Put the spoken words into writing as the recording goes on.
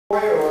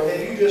Or have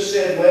you just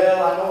said,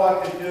 well, I know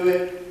I could do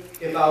it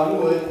if I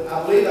would.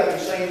 I believe I can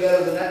sing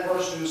better than that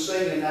person who's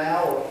singing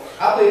now. Or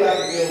I believe I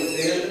can build a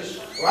business.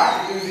 Or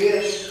I can do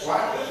this. Or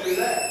I can do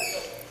that.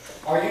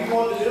 Are you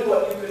going to do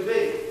what you could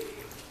be?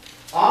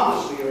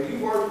 Honestly, are you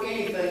worth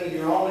anything in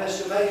your own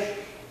estimation?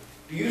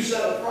 Do you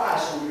set a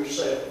price on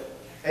yourself?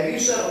 Have you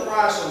set a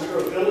price on your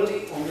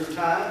ability, on your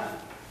time?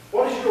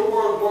 What is your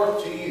word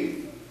worth to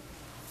you?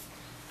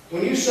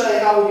 When you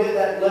say, I will get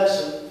that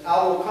lesson,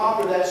 I will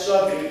conquer that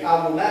subject,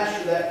 I will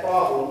master that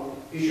problem,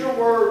 is your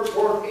word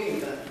worth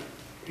anything?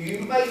 Do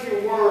you make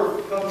your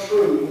word come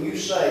true when you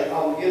say,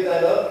 I will give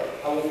that up,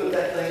 I will put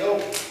that thing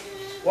over?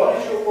 What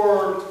is your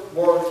word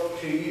worth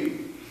to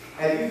you?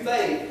 Have you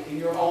faith in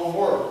your own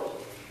word?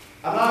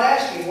 I'm not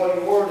asking what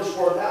your word is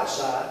worth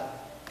outside.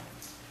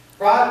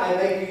 Pride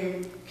may make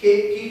you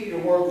keep your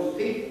word with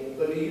people,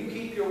 but do you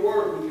keep your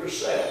word with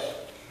yourself?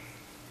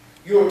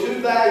 You are too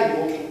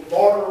valuable to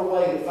barter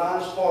away the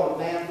finest part of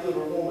manhood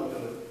or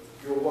womanhood,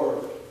 your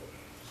word.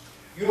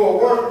 You are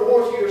worth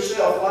more to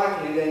yourself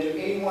likely than to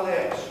anyone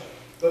else.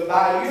 But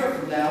by a year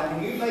from now,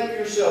 can you make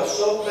yourself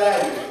so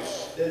valuable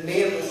that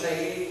men will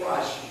pay any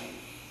price for you?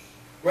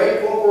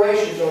 Great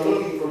corporations are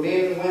looking for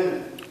men and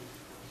women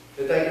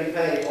that they can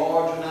pay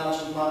large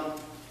amounts of money.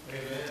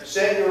 Amen.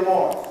 Set your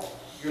mark,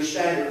 your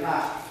standard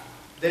high.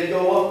 Then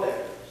go up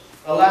there.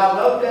 Allow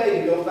no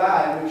day to go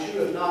by in which you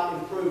have not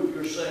improved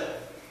yourself.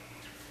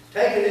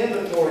 Take an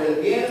inventory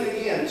again and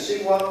again and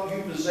see what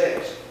you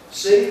possess.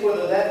 See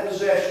whether that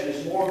possession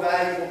is more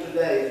valuable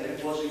today than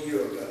it was a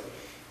year ago.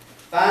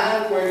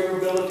 Find where your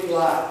ability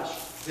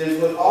lies. Then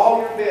put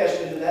all your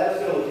best into that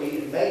ability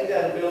and make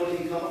that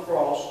ability come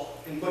across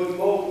and put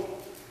you over.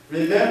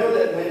 Remember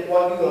that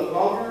what you have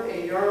hungered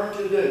and yearned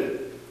to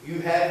do, you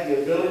have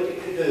the ability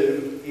to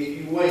do if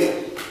you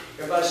will.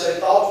 Everybody say,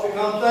 thoughts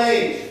become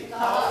things.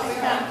 Thoughts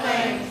become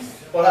things.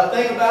 What I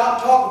think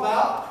about, talk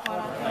about. What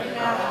I think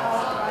about,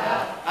 talk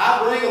about.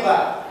 I bring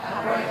about.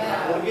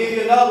 I want to give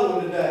you another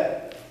one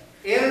today.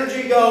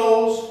 Energy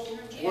goes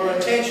where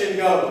attention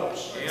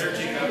goes.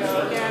 Energy goes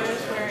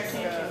where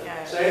attention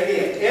goes. Say it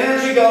again.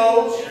 Energy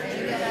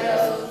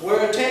goes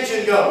where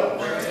attention goes.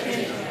 Where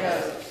attention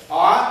goes.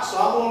 Alright, so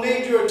I'm going to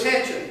need your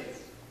attention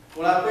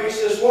when I preach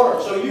this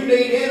word. So you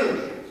need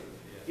energy.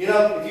 You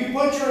know, if you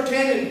put your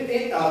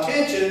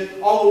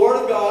attention on the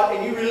Word of God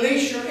and you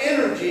release your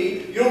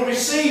energy, you'll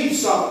receive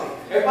something.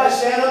 Everybody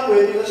stand up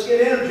with me. Let's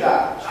get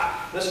energized.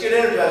 Let's get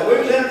energized. We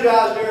was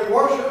energized during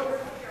worship.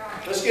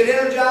 Let's get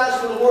energized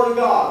for the Word of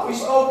God. We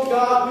spoke to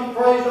God. We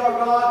praised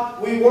our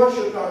God. We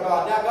worshiped our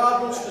God. Now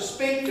God wants to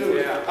speak to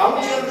us. I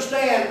want you to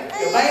understand,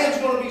 the man's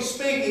going to be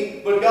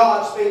speaking, but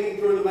God's speaking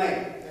through the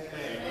man.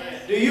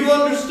 Do you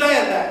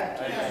understand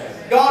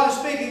that? God is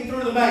speaking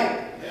through the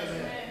man.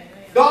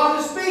 God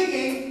is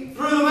speaking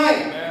through the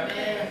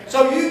man.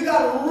 So you've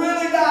got to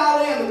really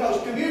dial in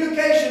because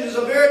communication is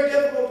a very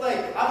difficult thing.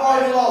 I've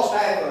already lost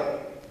half of it.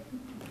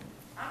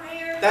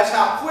 That's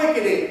how quick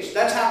it is.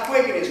 That's how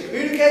quick it is.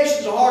 Communication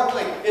is a hard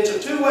thing. It's a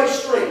two-way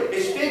street.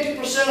 It's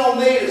 50% on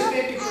me, it's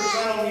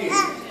 50% on you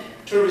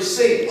to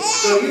receive.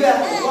 So you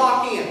have to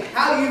lock in.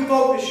 How do you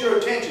focus your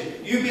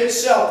attention? You get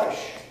selfish.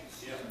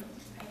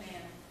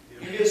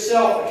 You get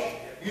selfish.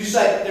 You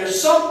say,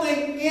 there's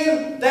something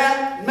in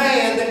that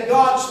man that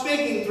God's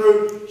speaking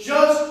through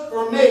just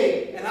for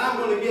me, and I'm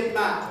going to get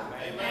mine.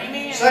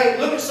 Amen. Say,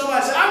 look at somebody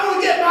and say, I'm going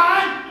to get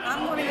mine.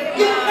 I'm going to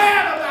get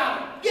mad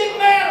about it. Get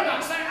mad about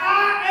it. Say,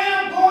 I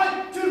am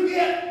going to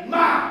get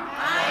mine.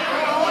 I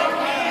am going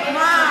to get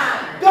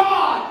mine.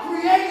 God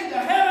created the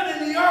heaven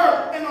and the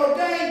earth and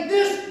ordained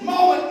this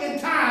moment in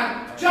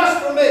time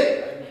just for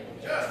me.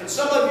 And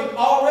some of you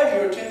already,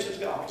 your attention's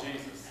gone.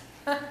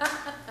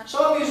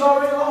 Some of you's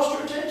already lost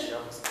your attention.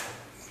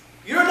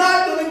 You're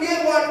not going to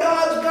get what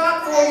God's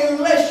got for you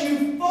unless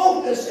you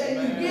focus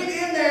and you get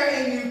in there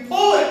and you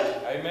pull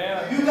it.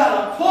 Amen. You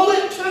got to pull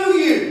it to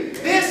you.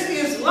 This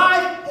is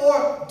life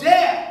or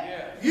death.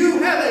 Yeah. You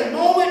have a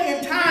moment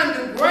in time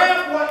to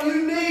grab what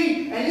you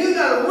need, and you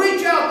got to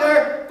reach out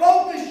there,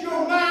 focus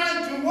your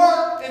mind to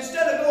work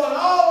instead of going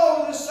all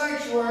over the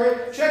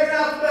sanctuary, checking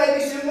out the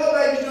baby, seeing what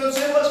baby's doing,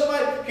 seeing what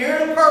somebody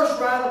hearing the purse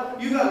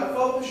rattle. You got to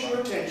focus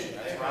your attention.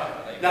 That's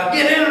right. Now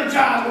get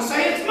energized and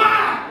say, it's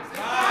mine. It's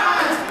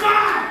mine. It's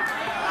mine.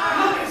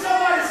 Look at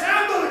somebody and say,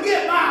 I'm going to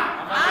get mine.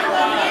 I'm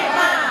going to get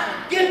mine.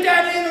 Get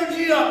that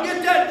energy up. Get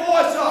that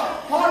voice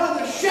up. Part of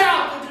the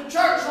shout that the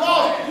church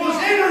lost was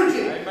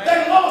energy. Amen.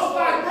 They lost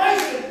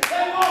vibration.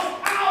 They lost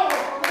power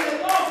when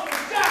they lost the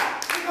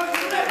shout because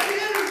you let the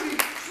energy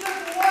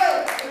slip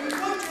away. And you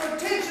put your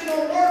attention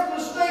on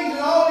worthless things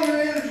and all your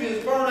energy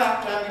is burned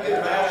out time you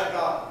get to the house of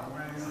God.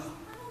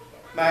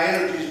 My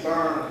energy is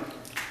burned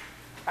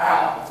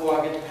out before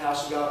I get to the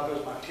house of God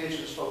because my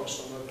attention is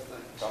focused on other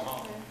things. Come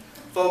on.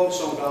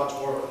 Focus on God's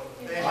Word.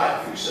 Amen. All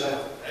right, you sit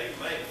down.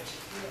 Amen.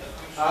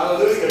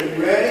 Hallelujah. Are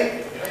you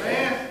ready?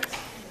 Amen.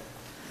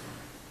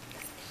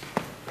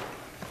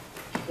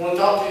 I want to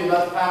talk to you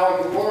about the power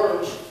of your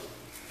words.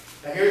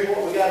 Now here's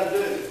what we got to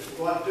do. We're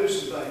going to have to do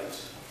some things.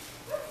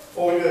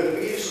 Before we do it, let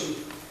me give you some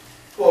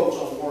quotes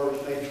on words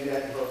maybe you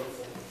hadn't heard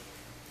before.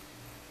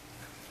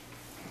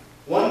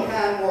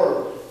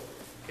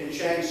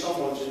 change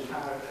someone's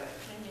entire day.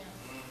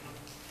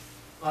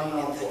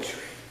 Unknown force.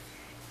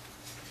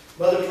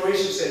 Mother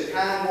Teresa said,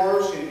 kind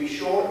words can be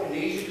short and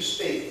easy to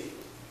speak,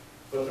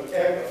 but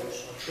their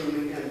echoes are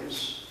truly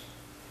endless.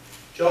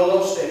 Joel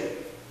Osteen,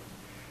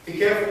 be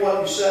careful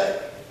what you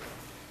say.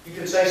 You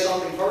can say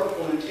something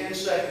hurtful in 10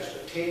 seconds,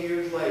 but 10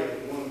 years later,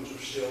 the wounds are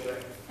still there.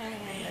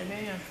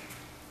 Amen.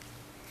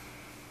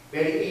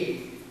 Betty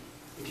Eady,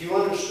 if you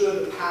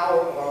understood the power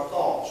of our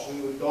thoughts,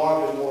 we would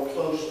guard them more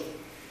closely.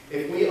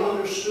 If we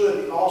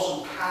understood the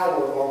awesome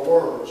power of our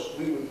words,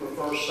 we would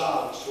prefer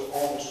silence to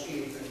almost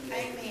anything.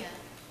 Amen.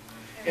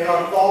 In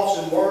our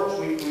thoughts and words,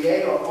 we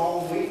create our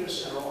own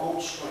weakness and our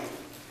own strength.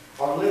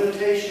 Our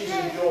limitations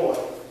and joy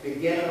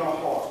begin in our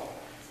heart.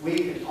 We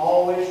can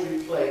always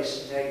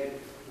replace negative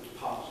with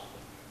positive.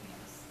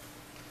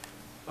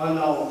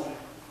 Unknown.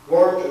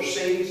 Words are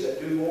seeds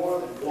that do more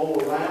than blow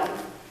around.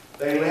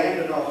 They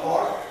land in our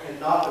heart and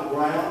not the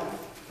ground.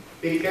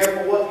 Be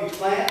careful what you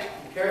plant.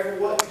 Be careful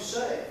what you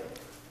say.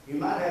 You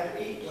might have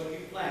to eat what you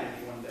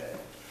planted one day.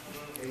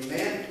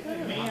 Amen?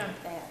 Amen.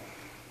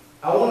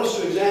 I want us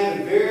to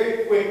examine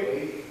very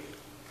quickly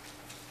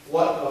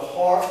what the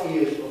heart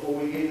is before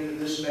we get into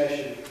this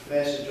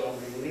message on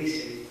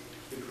releasing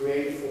the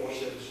creative force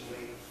that is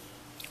within.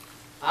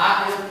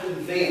 I am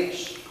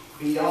convinced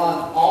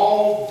beyond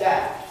all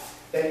doubt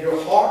that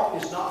your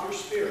heart is not your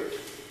spirit.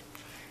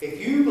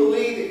 If you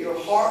believe that your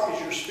heart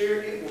is your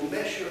spirit, it will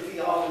mess your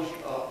theology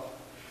up.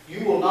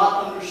 You will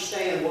not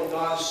understand what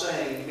God is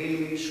saying in many,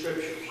 many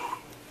scriptures.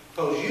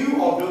 Because you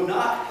do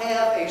not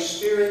have a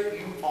spirit,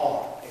 you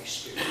are a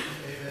spirit.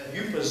 Amen.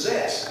 You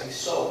possess a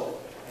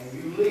soul,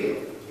 and you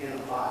live in a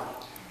body.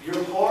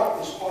 Your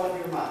heart is part of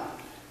your mind.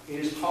 It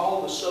is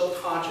called the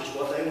subconscious,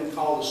 what they would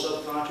call the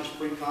subconscious,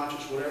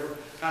 preconscious, whatever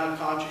kind of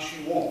conscious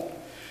you want.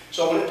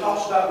 So when it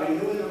talks about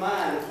renewing the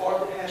mind, the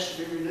part that has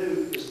to be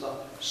renewed is the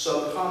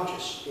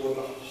subconscious, or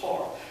the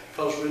heart.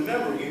 Because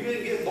remember, you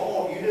didn't get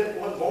born, you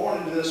weren't born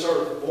into this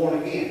earth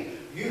born again.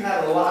 You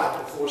had a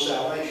life before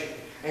salvation.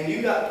 And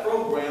you got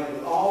programmed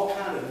with all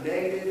kind of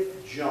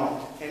negative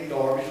junk and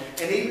garbage.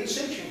 And even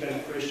since you've been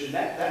a Christian,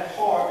 that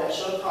heart, that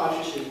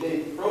subconscious has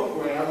been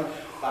programmed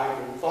by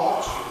your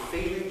thoughts,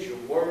 your feelings, your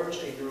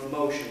words, and your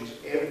emotions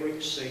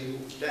every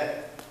single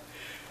day.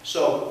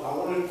 So I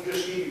want to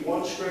just give you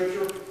one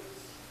scripture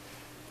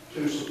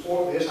to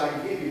support this. I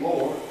can give you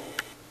more.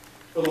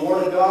 For the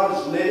Word of God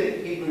is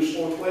living. Hebrews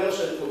 4:12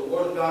 says, for the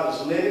Word of God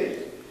is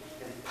living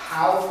and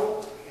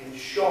powerful and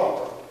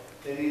sharper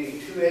than any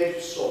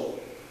two-edged sword,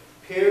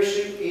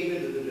 piercing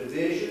even to the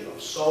division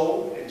of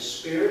soul and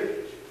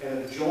spirit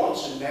and of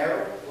joints and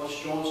marrow.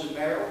 What's joints and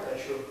marrow?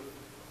 That's your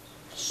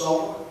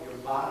soul, your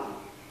body.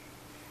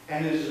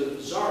 And it is a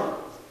discerner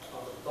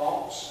of the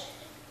thoughts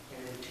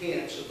and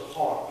intents of the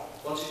heart.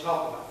 What's he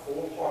talking about?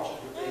 4 parts of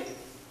your being.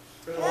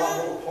 There's a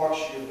lot more parts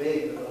of your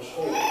being than those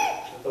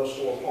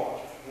four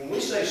parts. When we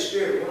say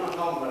spirit, we're not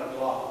talking about a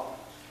God.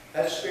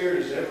 That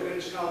spirit is every bit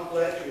as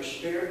complex. Your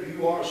spirit,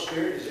 you are a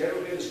spirit, is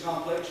every bit as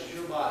complex as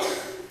your body.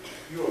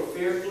 You are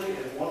fearfully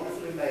and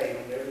wonderfully made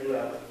on every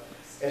level.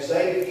 As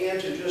they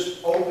begin to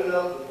just open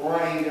up the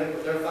brain,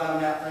 they're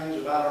finding out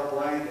things about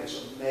our brain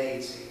that's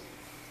amazing.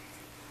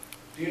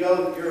 Do you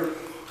know that your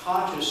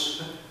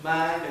conscious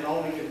mind can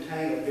only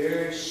contain a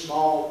very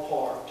small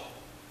part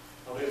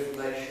of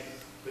information?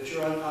 But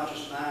your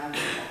unconscious mind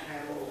can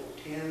handle over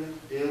 10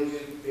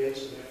 billion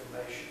bits of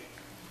information.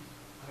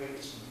 I mean,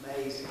 it's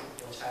amazing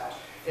what's happening.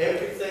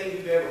 Everything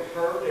you've ever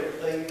heard,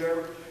 everything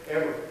you've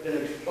ever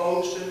been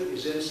exposed to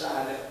is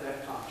inside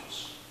that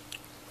conscious.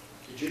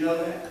 Did you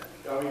know that?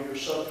 I mean, your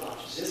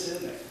subconscious, it's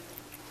in there.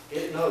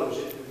 It knows,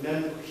 it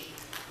remembers.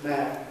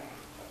 Now,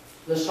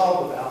 let's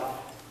talk about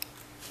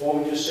what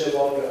we just said a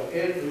while ago.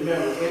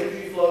 Remember,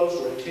 energy flows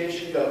where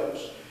attention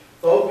goes.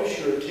 Focus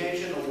your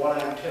attention on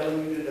what I'm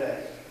telling you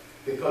today,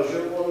 because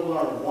you're going to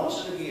learn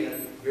once and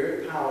again,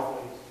 very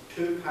powerfully,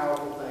 2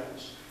 powerful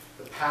things.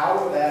 The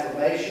power of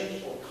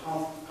affirmations or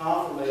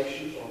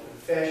confirmations or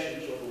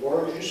confessions or the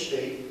words you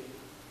speak.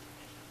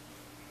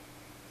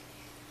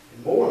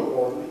 And more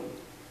importantly,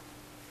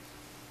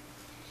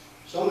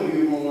 some of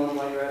you will learn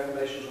why your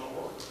affirmations don't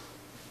work.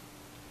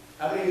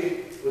 How many of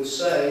you would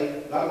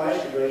say, not going to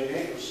ask you to raise your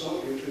hand because some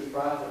of you are too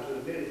prideful to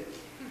admit it.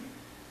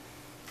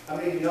 How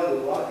many of you know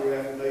that a lot of your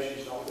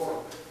affirmations don't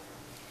work?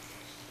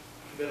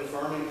 You've been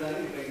affirming things,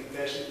 you've been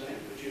confessing things,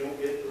 but you don't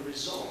get the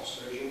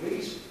results. There's a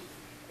reason.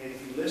 And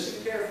if you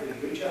listen carefully,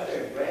 reach out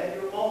there and grab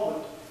your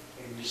moment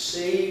and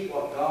receive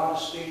what God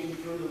is speaking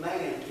through the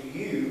man to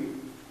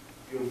you,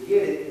 you'll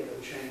get it and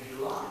it'll change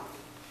your life.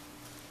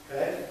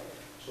 Okay?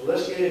 So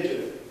let's get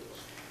into it.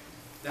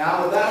 Now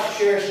I'm about to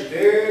share some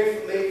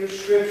very familiar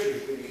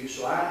scriptures with you,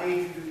 so I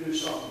need you to do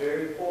something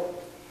very important.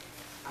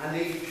 I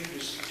need you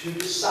to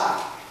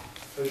decide,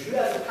 because you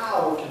have the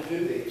power to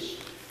do this.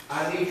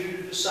 I need you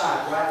to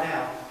decide right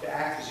now to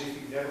act as if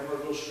you've never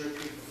heard those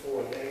scriptures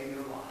before a day in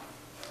your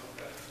life.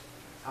 Okay?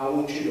 I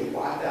want you to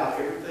wipe out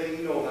everything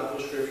you know about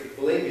those scriptures.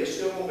 Believe me, it's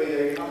still going to be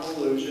there. You're not going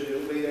to lose it.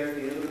 It'll be there at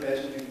the end of the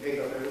message. You can pick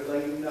up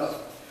everything you know.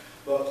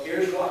 But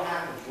here's what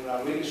happens when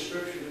I read a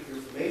scripture that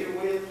you're familiar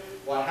with.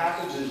 what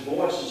happens is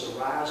voices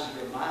arise in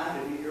your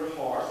mind and in your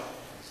heart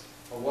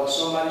of what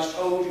somebody's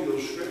told you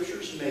those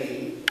scriptures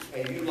mean,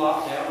 and you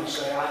lock down and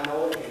say, I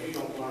know it, and you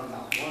don't learn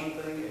about one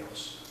thing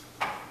else.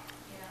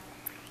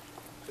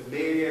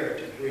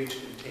 Familiarity breeds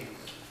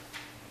contempt.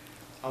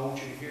 I want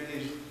you to hear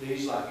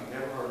these like you've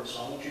never heard them.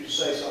 So I want you to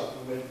say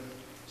something with me.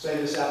 Say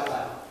this out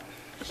loud.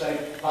 Say,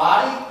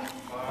 body,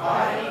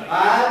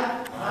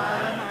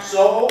 mind,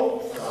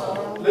 soul.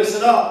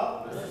 Listen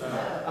up.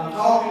 I'm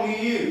talking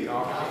to you.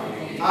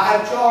 I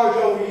have charge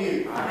over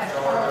you.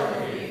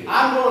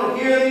 I'm going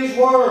to hear these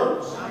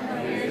words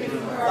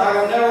like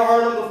I've never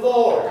heard them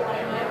before.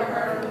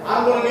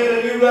 I'm going to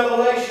get a new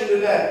revelation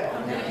today.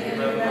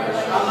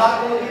 I'm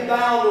not going to be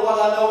bound to what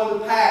I know in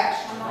the past.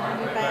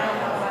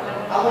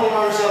 I'm going to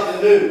learn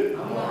something new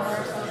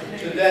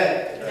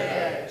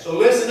today. So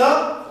listen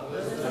up.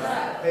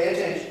 Pay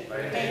attention.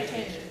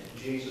 In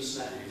Jesus'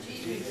 name.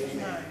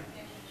 Amen.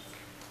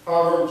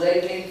 Proverbs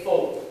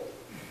 18:4.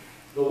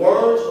 The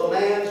words of a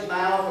man's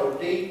mouth are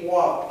deep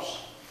waters.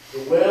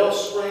 The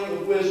wellspring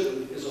of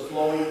wisdom is a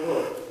flowing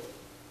brook.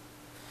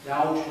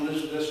 Now I want you to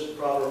listen to this with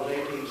Proverbs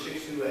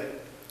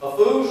 18:6-8. A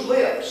fool's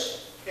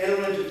lips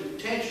enter into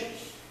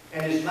contentions,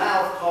 and his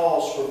mouth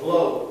calls for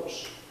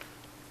blows.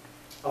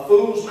 A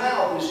fool's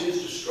mouth is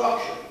his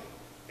destruction,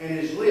 and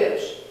his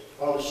lips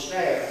are the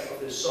snare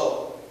of his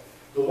soul.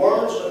 The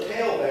words of a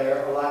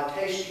talebearer are like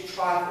tasty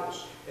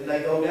trifles, and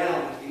they go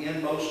down to the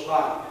inmost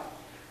life.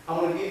 I'm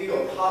going to give you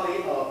a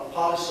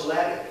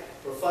polysyllabic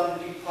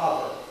profundity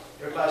proverb.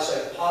 Everybody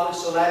say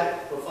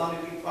polysyllabic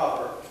profundity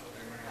proverb.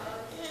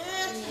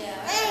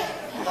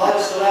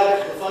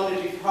 Polysyllabic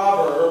profundity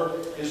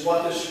proverb is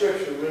what this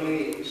scripture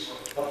really is.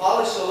 A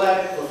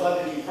polysyllabic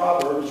profundity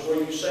proverb is where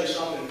you say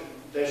something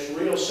that's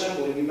real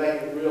simple and you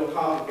make it real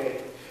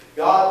complicated.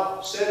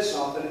 God said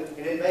something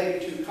and it may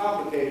be too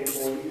complicated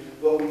for you,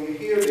 but when you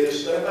hear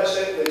this, everybody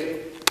say it with me.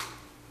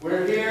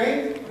 We're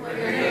hearing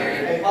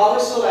a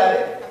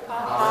polysyllabic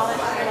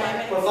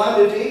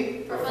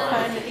profundity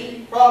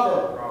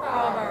proverb.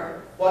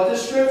 What the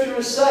scripture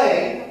is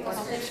saying,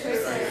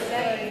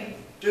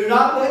 do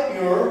not let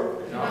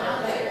your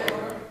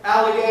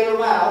alligator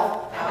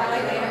mouth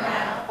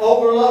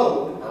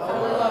overload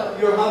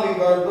your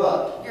hummingbird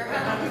butt.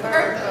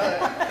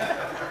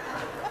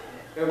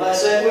 Everybody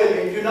say it with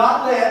me. Do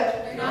not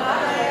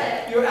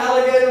let your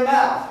alligator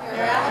mouth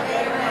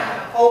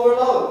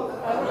overload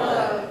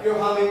your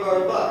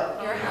hummingbird butt.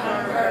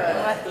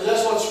 Because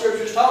that's what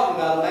Scripture is talking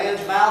about. A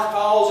man's mouth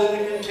calls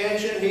into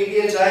contention. He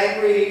gets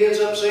angry. He gets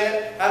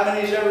upset. How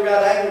many's ever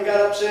got angry,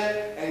 got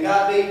upset, and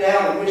got beat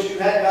down and wished you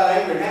hadn't got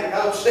angry and hadn't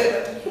got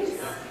upset?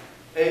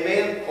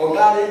 Amen. Or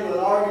got into an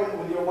argument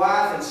with your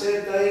wife and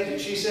said things, and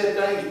she said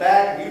things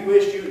back, and you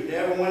wished you had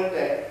never went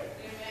there.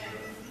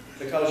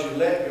 Because you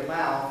let your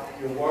mouth,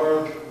 your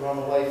words run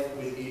away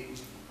with you.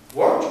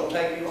 Words will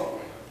take you over.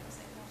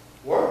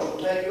 Words will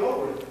take you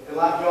over. And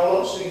like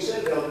Joel Osteen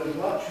said, they'll do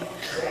much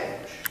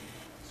damage.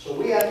 So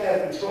we have to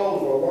have control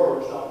of our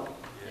words, don't we?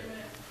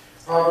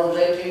 Proverbs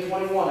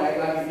 18:21. Act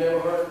like you've never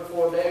heard it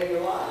before a day in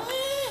your life.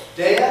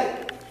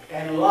 Death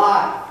and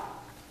life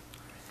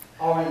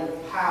are in the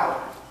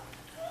power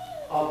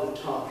of the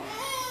tongue.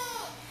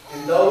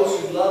 And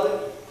those who love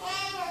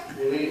it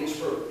will eat its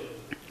fruit.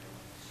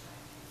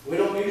 We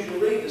don't usually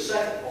read the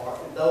second part.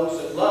 And those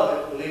that love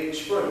it will eat its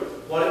fruit.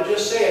 What it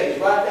just said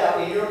is right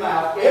down in your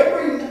mouth.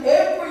 Every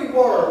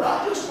word,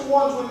 not just the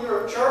ones when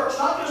you're at church,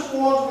 not just the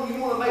ones when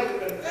you want to make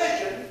a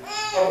confession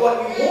of what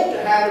you want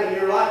to happen in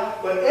your life,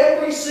 but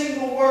every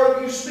single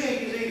word you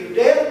speak is either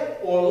death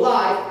or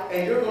life,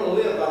 and you're going to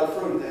live by the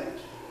fruit of that.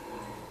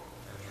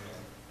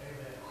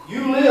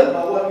 You live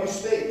by what you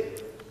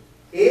speak.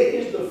 It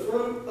is the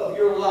fruit of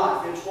your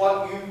life. It's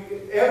what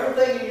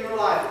everything in your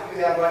life that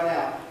you have right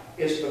now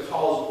is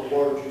because of the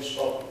words you've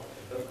spoken,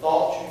 the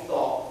thoughts you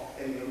thought,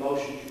 and the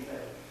emotions you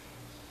had.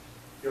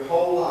 Your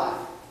whole life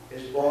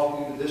has brought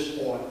you to this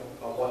point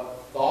of what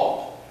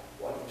thought,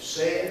 what you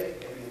said,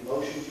 and the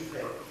emotions you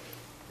had.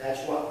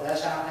 That's how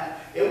it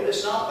happened.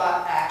 It's not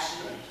by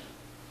accident.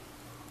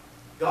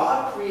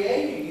 God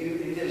created you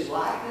in His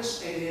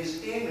likeness and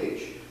His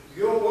image.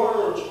 Your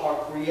words are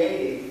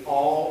creating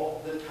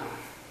all the time.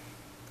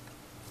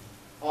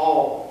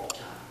 All the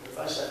time. If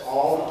I say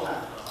all the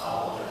time.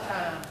 All the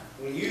time.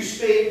 When you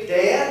speak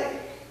death,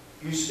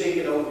 you speak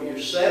it over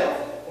yourself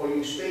or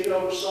you speak it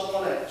over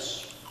someone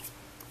else.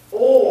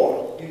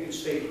 Or you can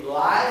speak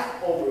life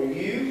over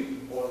you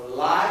or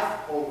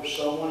life over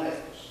someone else.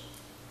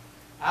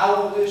 I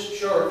want this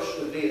church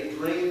to be a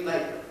dream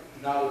maker,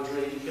 not a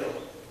dream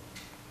killer.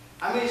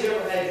 How many's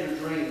ever had your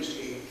dreams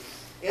killed?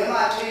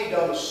 MIT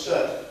done a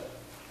study.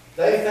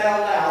 They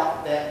found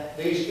out that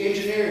these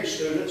engineering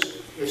students,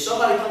 if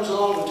somebody comes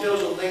along and tells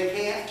them they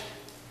can't,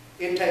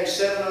 it takes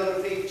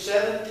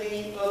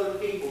 17 other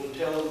people to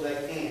tell them they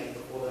can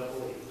before they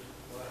believe.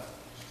 Wow.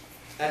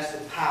 That's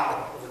the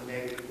power of a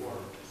negative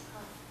word.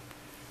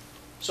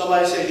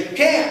 Somebody says you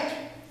can't.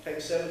 It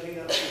takes 17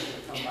 other people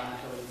to come by and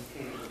tell them you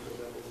can before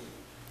they believe.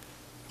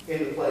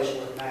 In the place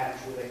where it matters,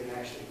 where they can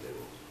actually do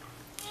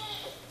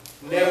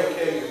it. Never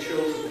tell your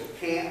children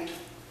they can't.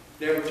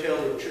 never tell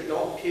the truth.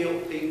 Don't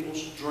kill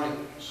people's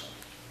dreams.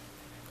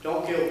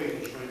 Don't kill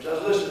people's dreams. I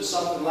was listening to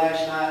something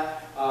last night.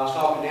 I was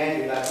talking to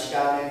Andy about this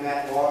guy named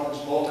Matt Barnes,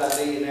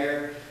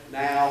 multi-millionaire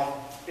now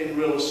in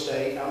real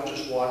estate. I was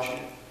just watching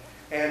it.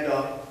 And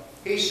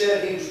he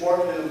said he was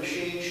working in a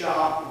machine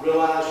shop,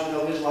 realized,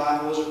 his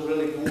life wasn't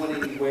really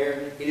going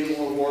anywhere. He didn't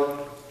want to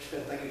work. I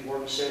think he was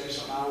working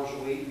 70-some hours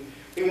a week.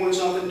 He wanted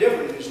something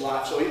different in his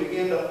life. So he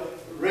began to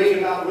read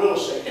about real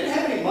estate. Didn't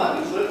have any money.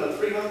 He was living in a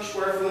 300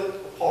 square foot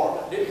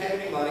apartment. Didn't have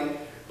any money.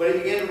 But he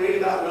began to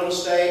read about real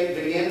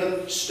estate, began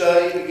to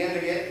study, began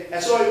to get...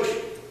 And so he was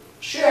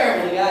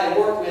sharing with the guy he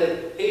worked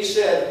with. He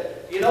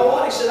said, you know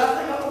what? He said, I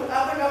think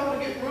I'm going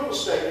to get in real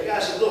estate. The guy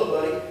said, look,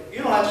 buddy,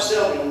 you don't have to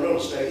sell me on real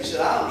estate. He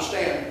said, I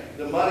understand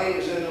the money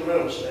is in the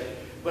real estate.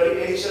 But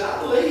he said,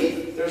 I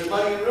believe there's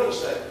money in real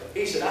estate.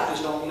 He said, I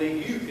just don't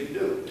believe you can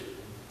do it.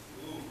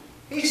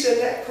 He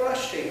said that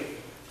crushed him.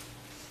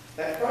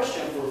 That crushed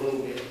him for a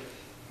little bit.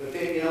 But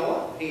then, you know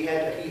what? He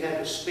had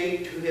to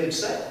speak to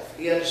himself.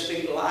 He had to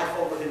speak life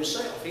over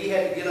himself. He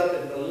had to get up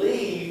and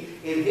believe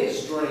in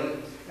his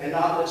dream and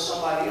not let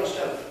somebody else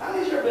tell him. How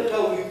many's ever been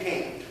told you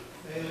can't?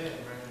 Amen.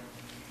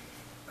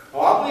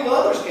 Oh, I believe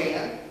others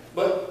can,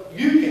 but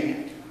you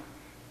can't.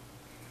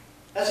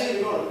 That's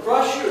either going to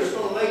crush you or it's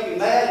going to make you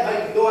mad,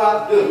 make you go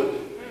out and do it.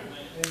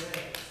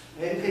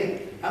 Amen.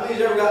 Amen. How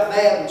many's ever got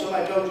mad when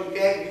somebody told you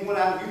can't? You went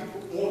out and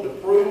you wanted to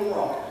prove them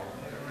wrong.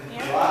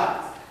 Yeah.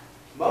 Right?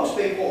 Most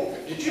people,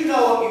 did you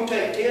know if you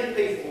take 10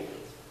 people,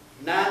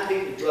 9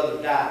 people would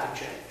rather die than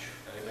change?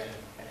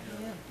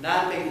 Amen.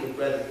 9 people would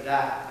rather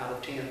die out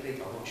of 10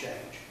 people than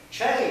change.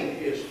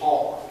 Change is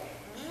hard.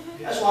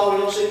 That's why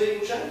we don't see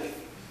people change.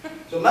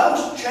 So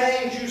most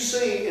change you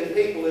see in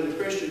people in the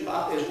Christian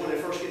life is when they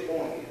first get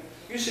born again.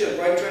 You see a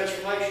great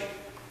transformation.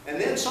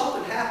 And then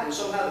something happens.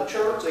 Somehow the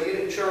church, they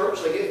get in church,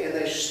 and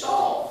they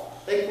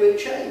stall. They quit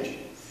changing.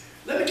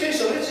 Let me tell you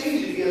something. It's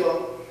easy to give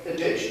up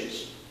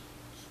addictions.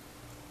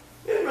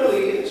 It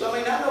really is. I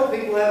mean, I know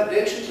people have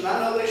addictions, and I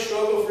know they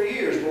struggle for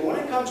years. But when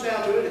it comes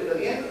down to it, at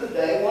the end of the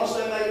day, once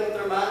they make up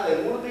their mind,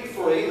 they want to be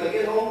free, they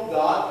get hold of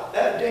God,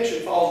 that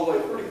addiction falls away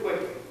pretty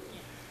quickly.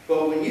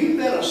 But when you've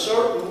been a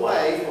certain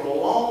way for a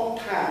long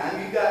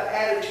time, you've got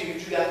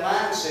attitudes, you've got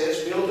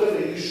mindsets built up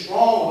in you,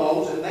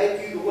 strongholds that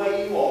make you the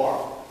way you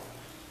are,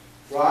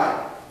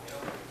 right?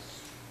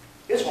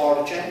 It's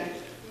hard to change.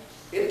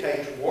 It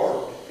takes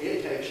work.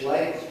 It takes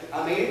labor.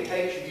 I mean, it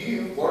takes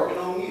you working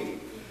on you.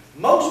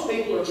 Most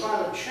people are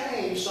trying to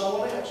change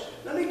someone else.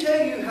 Let me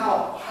tell you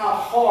how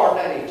hard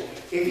that is.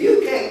 If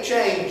you can't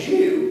change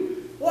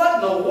you,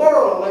 what in the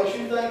world makes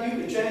you think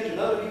you can change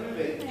another human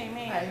being?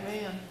 Amen.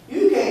 Amen.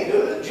 You can't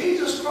do it.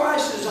 Jesus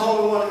Christ is the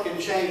only one that can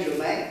change a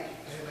man.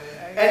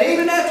 Amen. And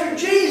even after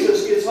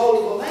Jesus gets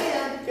hold of a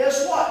man,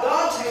 guess what?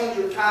 God's hands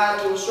are tied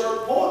to a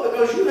certain point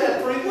because you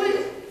have free will.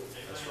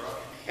 That's right.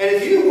 And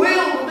if you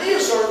will to be a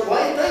certain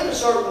way, think a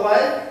certain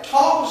way,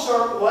 talk a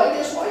certain way,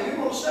 guess what? You're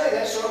going to stay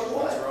that certain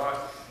way. That's right.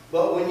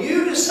 But when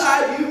you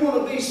decide you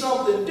want to be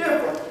something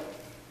different,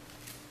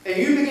 and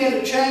you begin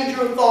to change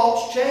your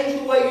thoughts, change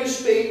the way you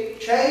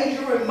speak, change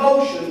your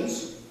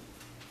emotions,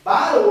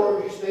 by the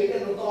words you speak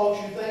and the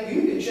thoughts you think,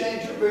 you can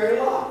change your very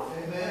life.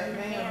 Amen.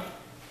 Amen.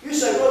 You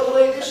say, Brother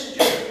Lee, this is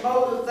just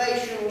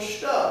motivational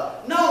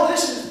stuff. No,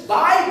 this is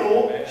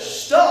Bible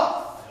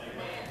stuff.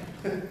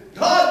 Amen.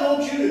 God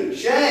wants you to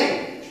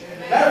change.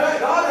 Amen. Matter of fact,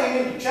 God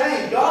ain't into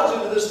change. God's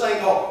into this thing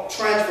called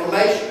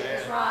transformation.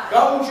 That's right.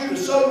 God wants you to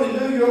so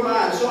renew your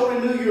mind, so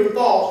renew your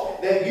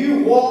thoughts, that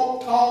you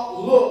walk, talk,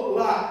 look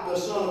like the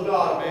Son of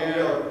God on the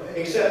earth,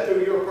 except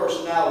through your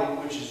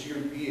personality, which is you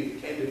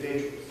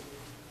individually.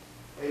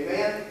 Amen?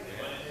 Amen.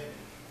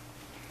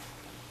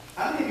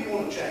 How many of you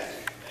want to change?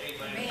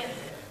 Amen.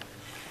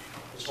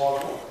 It's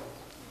hard work.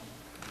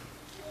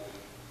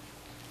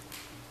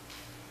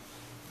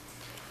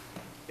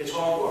 It's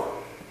hard work.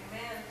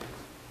 Amen.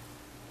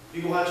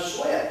 You're going to have to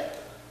sweat.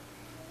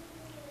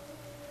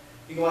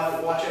 You're going to have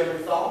to watch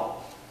every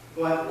thought.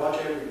 You're going to have to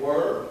watch every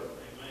word.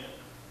 Amen.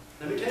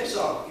 Let me tell you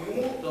something.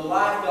 You want the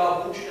life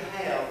God wants you to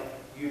have,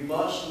 you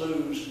must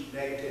lose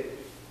negativity.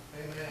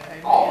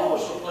 Amen. All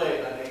of us are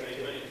plagued by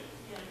negativity.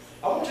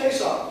 I want to tell you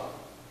something.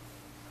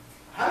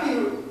 How many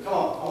of you, come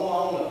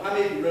on, how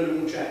many of you really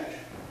want to change?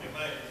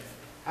 Amen.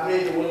 How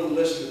many of you are willing to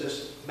listen to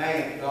this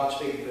man that God's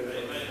speaking to?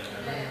 Amen.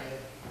 Amen.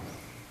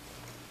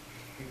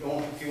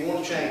 If you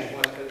want to change, you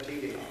want to cut the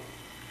TV off.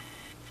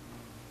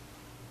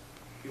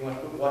 You want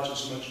to quit watching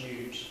so much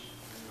news.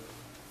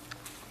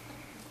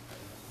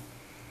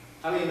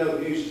 How many of you know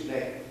the news is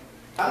negative?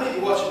 How many of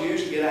you watch the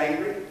news and get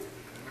angry,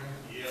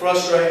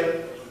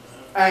 frustrated,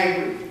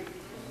 angry,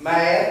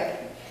 mad?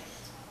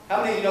 How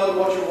many of you know that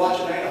what you're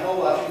watching ain't a whole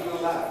lot you feel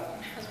about?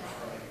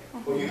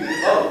 Well, you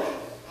can vote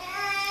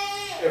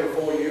every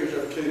 4 years,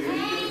 every 2 years,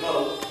 you get to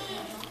vote.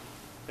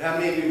 And how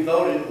many of you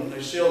voted when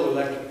they still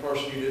elected the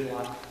person you didn't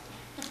like?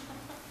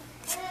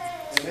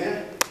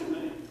 Amen?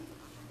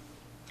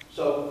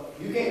 So,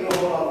 you can't do a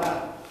whole lot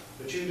about it,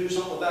 but you can do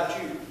something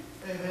about you.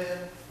 Amen.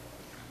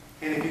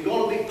 And if you're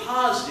going to be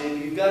positive,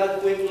 you've got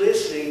to quit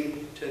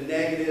listening to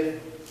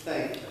negative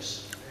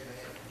things.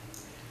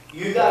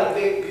 You got to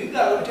let me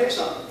tell you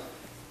something.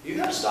 You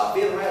got to stop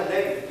being around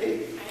negative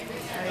people.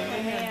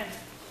 Amen.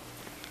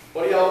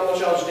 What's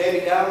y'all's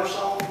Debbie Downer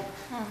song?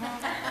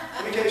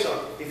 Let me tell you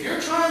something. If you're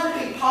trying to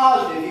be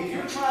positive, if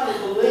you're trying to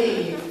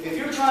believe, if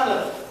you're trying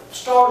to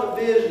start a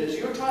business,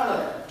 you're trying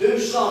to do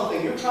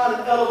something, you're trying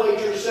to elevate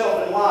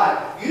yourself in life,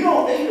 you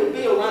don't need to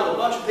be around a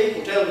bunch of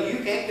people telling you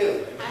you can't do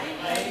it.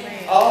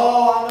 Amen.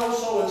 Oh, I know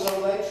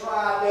so-and-so, they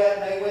tried that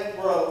and they went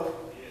broke.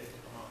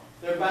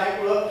 They're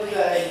bankrupt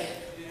today.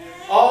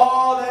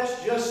 Oh,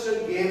 that's just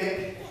a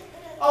gimmick.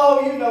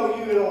 Oh, you know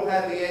you don't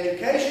have the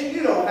education,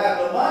 you don't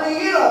have the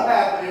money, you don't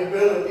have the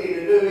ability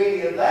to do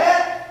any of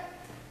that.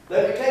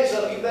 Let me tell you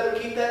something, you better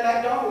keep that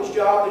McDonald's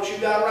job that you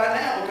got right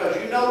now, because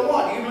you know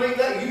what? You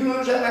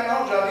lose that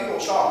McDonald's job, you're going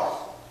to starve.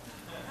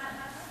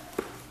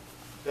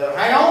 Better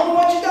hang on to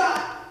what you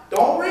got.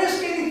 Don't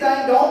risk anything.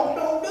 Don't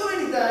do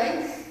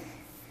anything.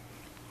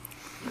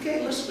 You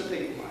can't listen to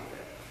people like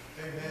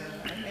that.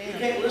 Amen. You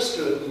can't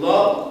listen to them.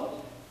 Love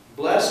them,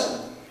 bless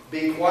them,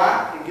 be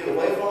quiet, and get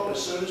away from them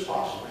as soon as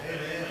possible.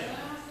 Amen.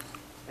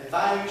 And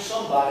find you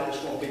somebody that's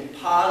going to be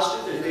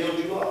positive and build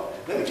you up.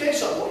 Let me tell you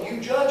something. What you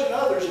judge in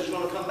others is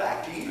going to come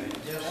back to you.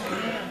 Yes.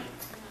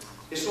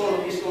 It's going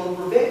to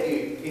prevent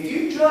you. If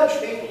you judge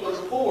people that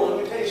are poor,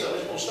 let me tell you something.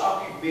 It's going to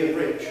stop you from being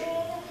rich.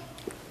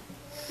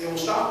 It will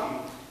stop you.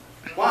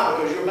 Why?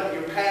 Because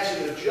you're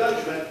passing a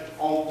judgment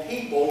on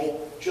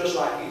people just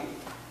like you.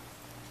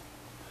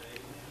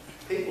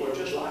 People are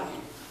just like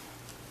you.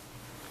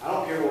 I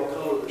don't care what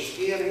color their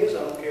skin is.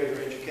 I don't care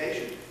their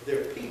education.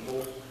 They're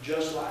people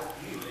just like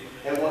you.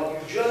 And what you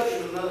judge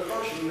in another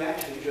person, you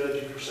actually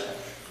judge in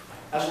yourself.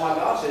 That's why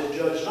God says,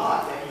 judge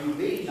not, that you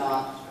be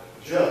not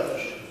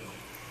judged.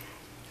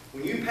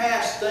 When you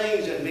pass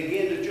things and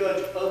begin to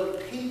judge other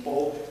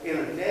people in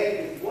a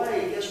negative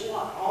way, guess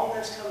what? All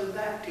that's coming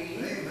back to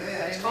you.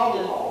 Amen. It's called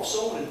the law of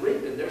sowing and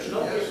reaping. There's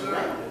no getting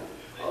around it.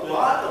 A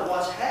lot of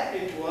what's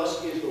happening to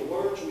us is the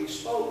words we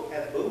spoke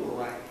have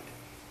boomeranged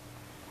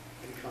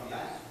and come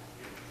back.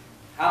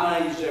 How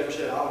many of you ever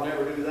said, I'll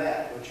never do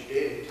that, but you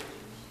did?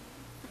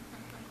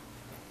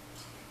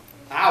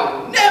 I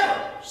will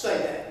never say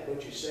that,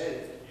 but you said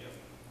it.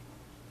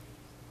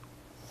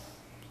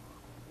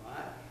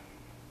 Right?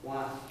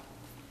 Why?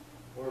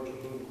 Words are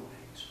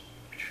boomerangs.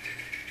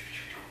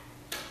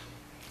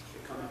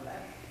 They're coming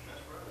back.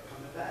 They're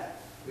coming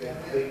back. We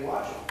have to be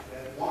watching. We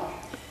have to watch.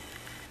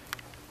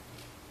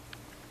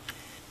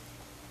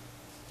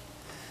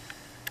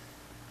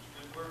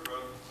 Good word,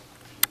 brother.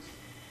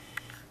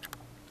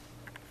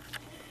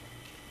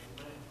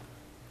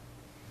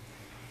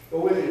 Go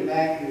with me to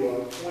Matthew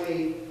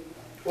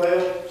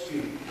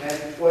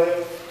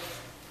 12,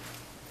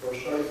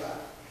 verse 35.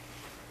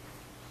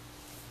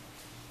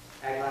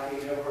 Act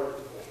like you never heard it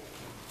before.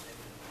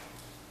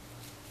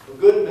 A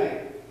good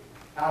man,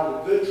 out of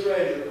the good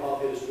treasure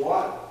of his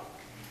what?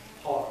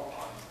 Heart,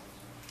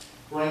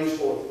 brings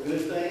forth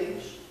good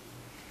things,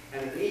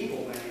 and an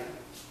evil man,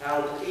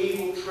 out of the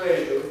evil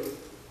treasure,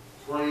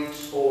 brings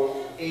forth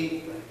evil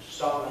things.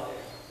 Stop right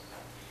there.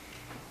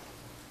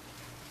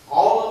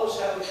 All of us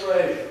have a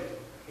treasure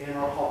in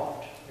our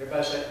heart.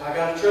 Everybody say, I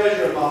got a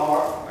treasure in my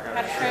heart. I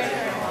got a treasure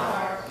in my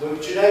heart. Look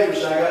at your neighbor and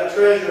say, I got a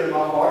treasure in my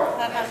heart.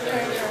 I got a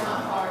treasure in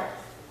my heart.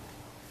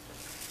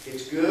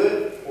 It's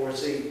good or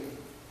it's evil.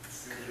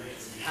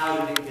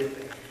 How did it get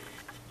there?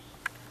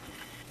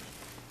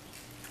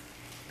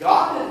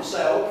 God didn't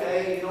say,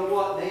 okay, you know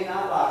what, Nina, I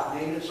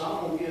like Nina, so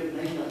I'm going to give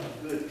Nina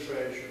a good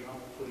treasure and I'm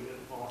going to put it in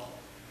the heart.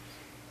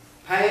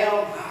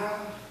 Pam,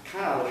 I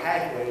kind of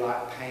halfway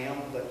like Pam,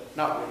 but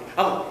not really.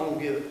 I'm going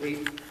to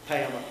give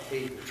Pam an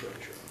evil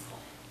treasure.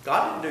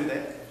 God didn't do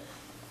that.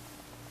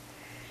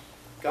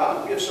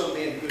 God will give some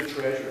men good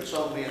treasure and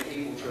some men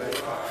evil treasure.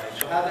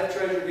 So how did that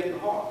treasure get in the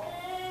heart?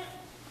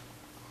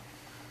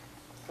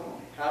 Come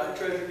on, how did that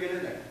treasure get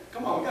in there?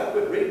 Come on, we've got to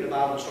quit reading the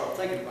Bible and start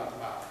thinking about the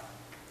Bible.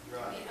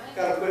 Right. We've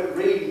got to quit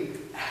reading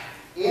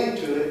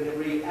into it and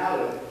read out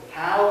of it.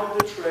 How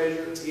did the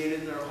treasure get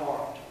in their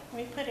heart?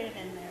 We put it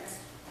in there.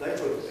 They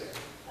put it there.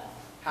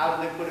 How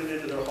did they put it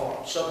into their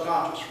heart?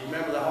 Subconscious.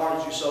 Remember, the heart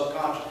is your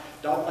subconscious.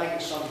 Don't think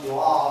it's some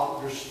blob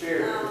of your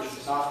spirit, which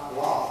is not a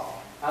blob.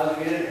 How does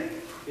it get in there?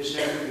 It's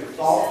there through your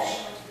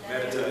thoughts,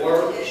 your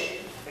words,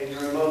 and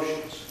your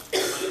emotions.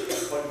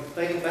 What you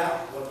think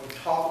about, what you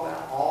talk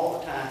about all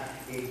the time,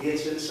 it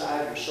gets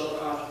inside your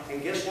subconscious.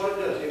 And guess what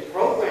it does? It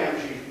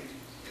programs you.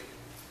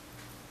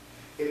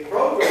 It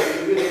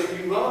programs you that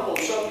you run up on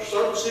some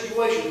certain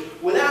situation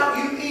without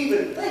you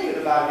even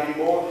thinking about it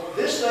anymore.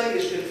 This thing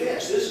is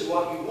convinced. This is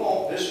what you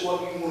want. This is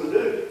what you want to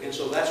do. And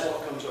so that's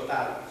what comes up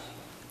out of you.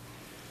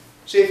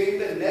 See, if you've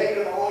been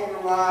negative all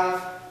your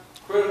life,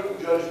 critical,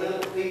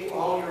 judgmental people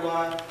all your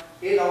life,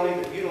 you don't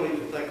even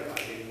think about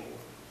it anymore.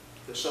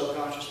 The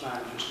subconscious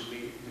mind just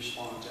immediately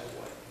responds that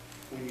way.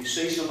 When you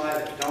see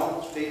somebody that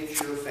don't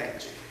fit your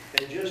fancy,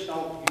 you just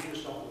don't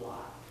like.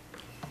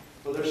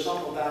 Well, there's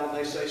something about them,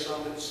 they say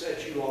something that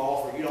sets you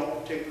off, or you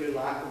don't particularly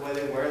like the way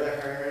they wear their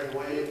hair, the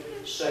way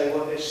they say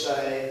what they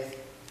say,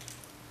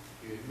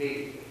 you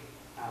immediately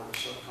out of the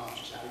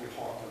subconscious, out of your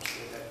heart, comes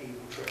forth that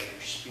evil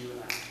treasure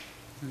spewing out.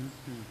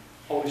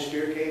 Holy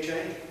Spirit can't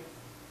change it.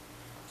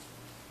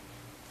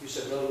 You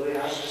said, Brother Lee,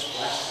 I was just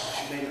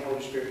blasphemous. You mean the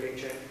Holy Spirit can't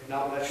change it?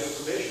 Not without your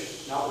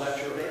permission, not without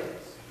your help.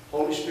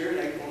 Holy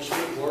Spirit ain't going to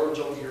speak words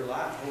over your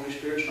life. Holy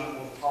Spirit's not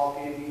going to talk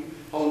in you.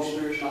 Holy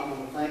Spirit's not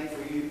going to think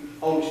for you.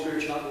 Holy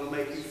Spirit's not going to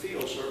make you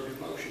feel certain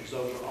emotions.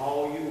 Those are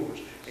all yours,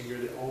 and you're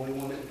the only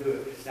one that can do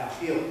it. Now,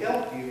 He'll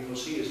help you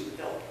because He is the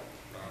helper.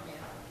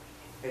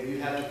 And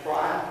you have to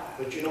cry out.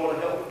 But you know what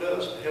a helper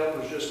does? A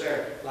helper's just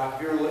there. Like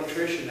if you're an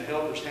electrician, the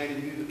helper's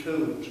handing you the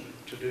tools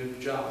to do the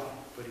job.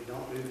 But He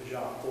don't do the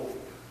job for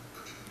you.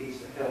 He's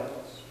the helper.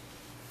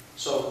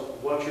 So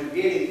what you're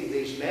getting,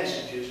 these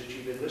messages that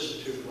you've been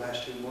listening to the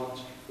last 2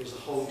 months, is the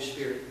Holy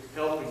Spirit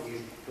helping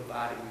you,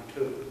 providing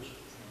you tools.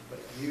 But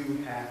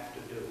you have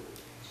to do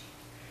it.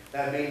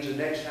 That means the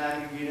next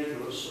time you get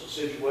into a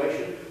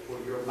situation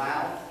where your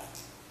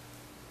mouth,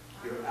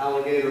 your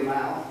alligator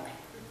mouth,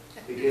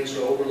 begins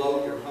to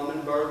overload your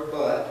hummingbird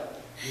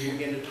butt, you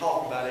begin to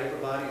talk about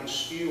everybody and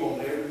spew on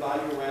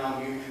everybody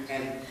around you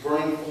and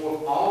bring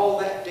forth all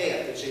that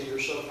death that's in your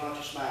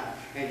subconscious mind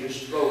and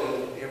just throw it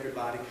on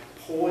everybody.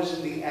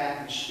 Poison the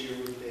atmosphere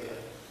with death.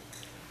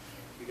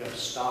 You've got to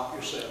stop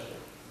yourself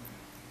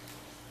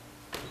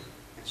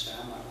and say,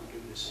 I'm not going to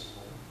do this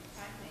anymore.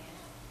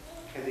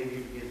 And then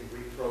you begin to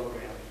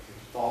reprogram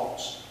your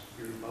thoughts,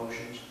 your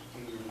emotions,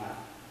 and your mind.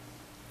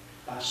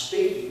 By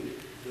speaking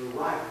the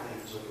right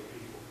things over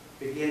people.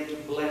 Begin to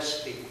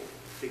bless people.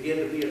 Begin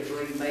to be a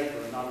dream maker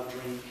and not a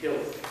dream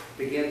killer.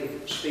 Begin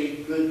to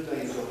speak good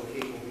things over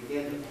people.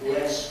 Begin to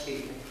bless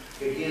people.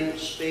 Begin to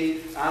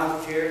speak. I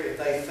don't care if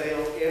they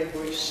fail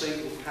every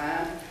single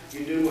time.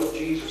 You do what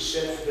Jesus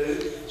said to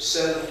do.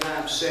 7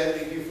 times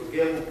 70, you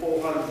forgive them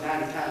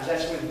 490 times.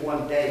 That's in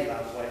one day,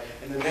 by the way.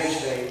 And the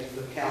next day,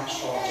 the count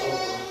starts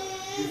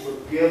over. You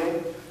forgive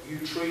them. You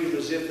treat them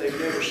as if they've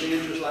never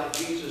sinned, just like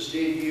Jesus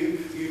did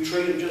you. You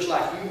treat them just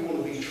like you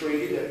want to be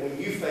treated. That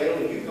when you fail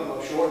and you come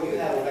up short, you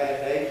have a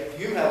bad day,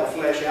 you have a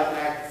flesh out and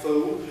act a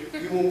fool.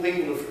 You want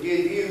people to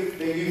forgive you,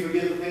 then you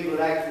forgive the people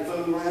that act the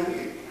fool around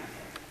you.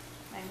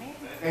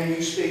 And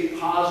you speak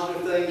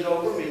positive things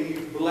over them, and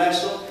you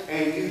bless them,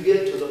 and you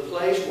get to the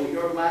place where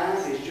your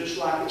mind is just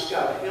like it's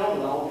got a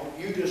helmet on.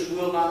 You just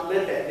will not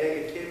let that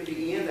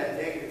negativity in, that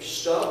negative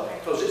stuff,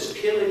 because it's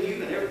killing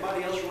you and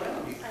everybody else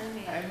around you.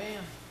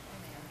 Amen.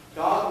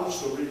 God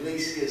wants to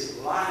release His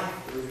life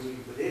through you,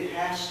 but it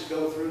has to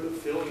go through the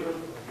filter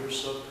of your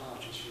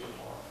subconscious, your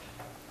heart.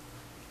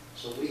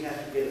 So we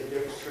have to get a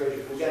different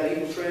treasure. If we got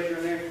evil treasure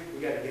in there, we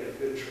got to get a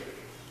good treasure.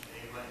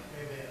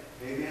 Amen.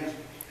 Amen.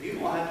 You're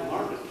going to have to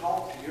learn to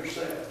talk to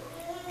yourself.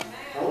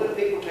 Don't let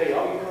people tell you,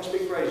 oh, you must be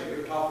crazy.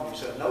 You're talking to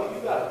yourself. No,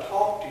 you've got to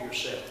talk to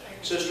yourself.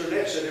 Sister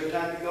Annette said every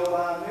time you go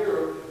by a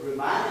mirror,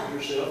 remind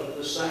yourself that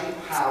the same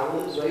power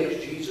that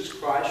raised Jesus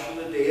Christ from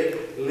the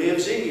dead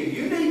lives in you.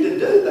 You need to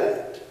do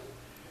that.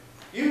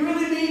 You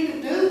really need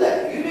to do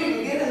that. You need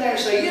to get in there and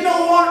say, you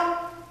know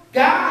what?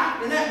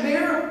 Guy in that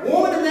mirror,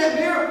 woman in that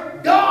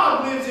mirror,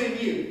 God lives in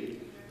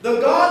you.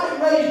 The God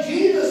that raised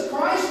Jesus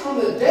Christ from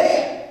the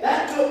dead,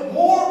 that took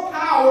more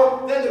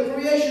power than the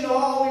creation of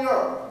all the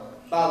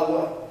earth, by the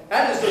way.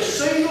 That is the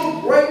single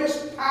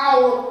greatest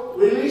power,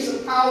 release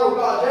of power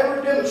God's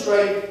ever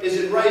demonstrated,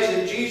 is in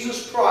raising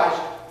Jesus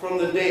Christ from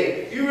the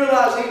dead. You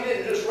realize He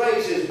didn't just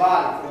raise His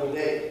body from the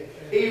dead.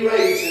 He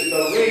raised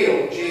the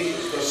real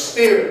Jesus, the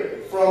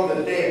Spirit, from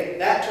the dead.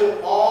 That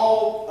took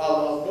all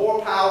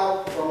more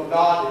power from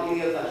God than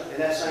any other thing.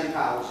 And that same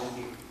power is in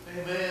you.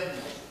 Amen.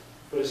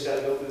 But it's got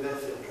to go through that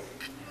filter.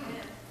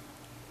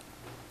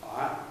 All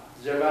right?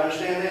 Does everybody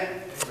understand that?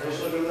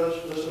 Let's look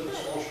at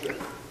this whole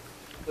scripture.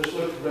 Let's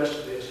look at the rest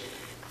of this.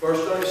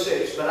 Verse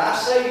 36. But I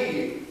say to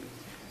you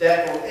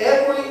that for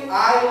every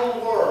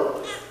idle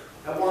word,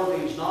 that word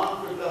means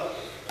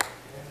non-productive.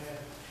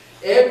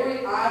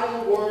 Every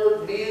idle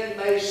word men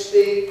may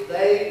speak,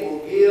 they will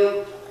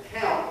give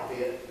account of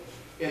it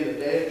in the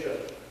day of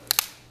judgment.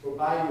 For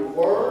by your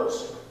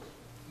words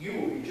you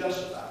will be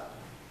justified,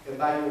 and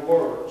by your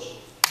words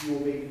you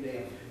will be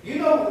condemned. You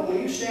know,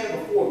 when you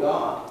stand before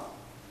God,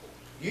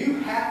 you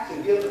have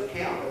to give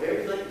account of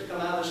everything that's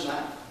come out of His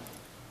mouth.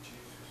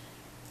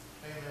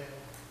 Amen.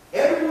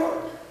 Every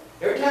word.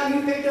 Every time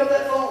you picked up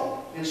that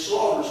phone and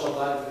slaughtered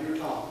somebody with your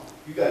tongue,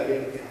 you got to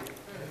give an account.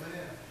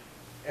 Amen.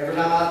 Every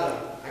time I've done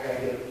it, I got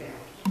to give an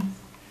account.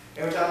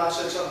 Every time I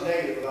said something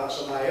negative about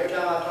somebody, every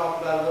time I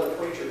talked about another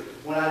preacher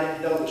when I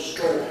didn't know the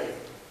story,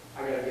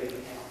 I got to give an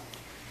account.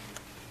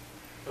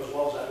 Because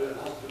what was I doing?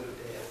 I was doing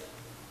death.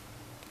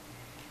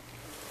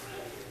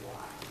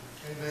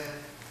 Amen.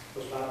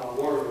 Because by my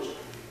words,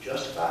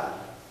 justified,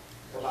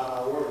 or by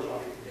my words, I'll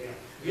be condemned.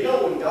 You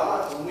know, when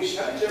God, have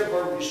you ever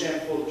heard when you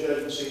stand before the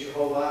judgment seat, your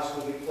whole life's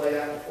going to be played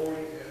out before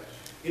you? Yes.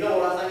 You know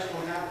what I think is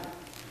going to happen?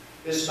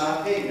 This is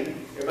my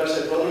opinion. Everybody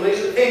said, Brother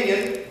Lee's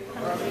opinion.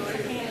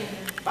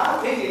 My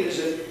opinion is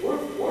that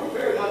we're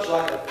very much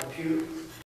like a computer.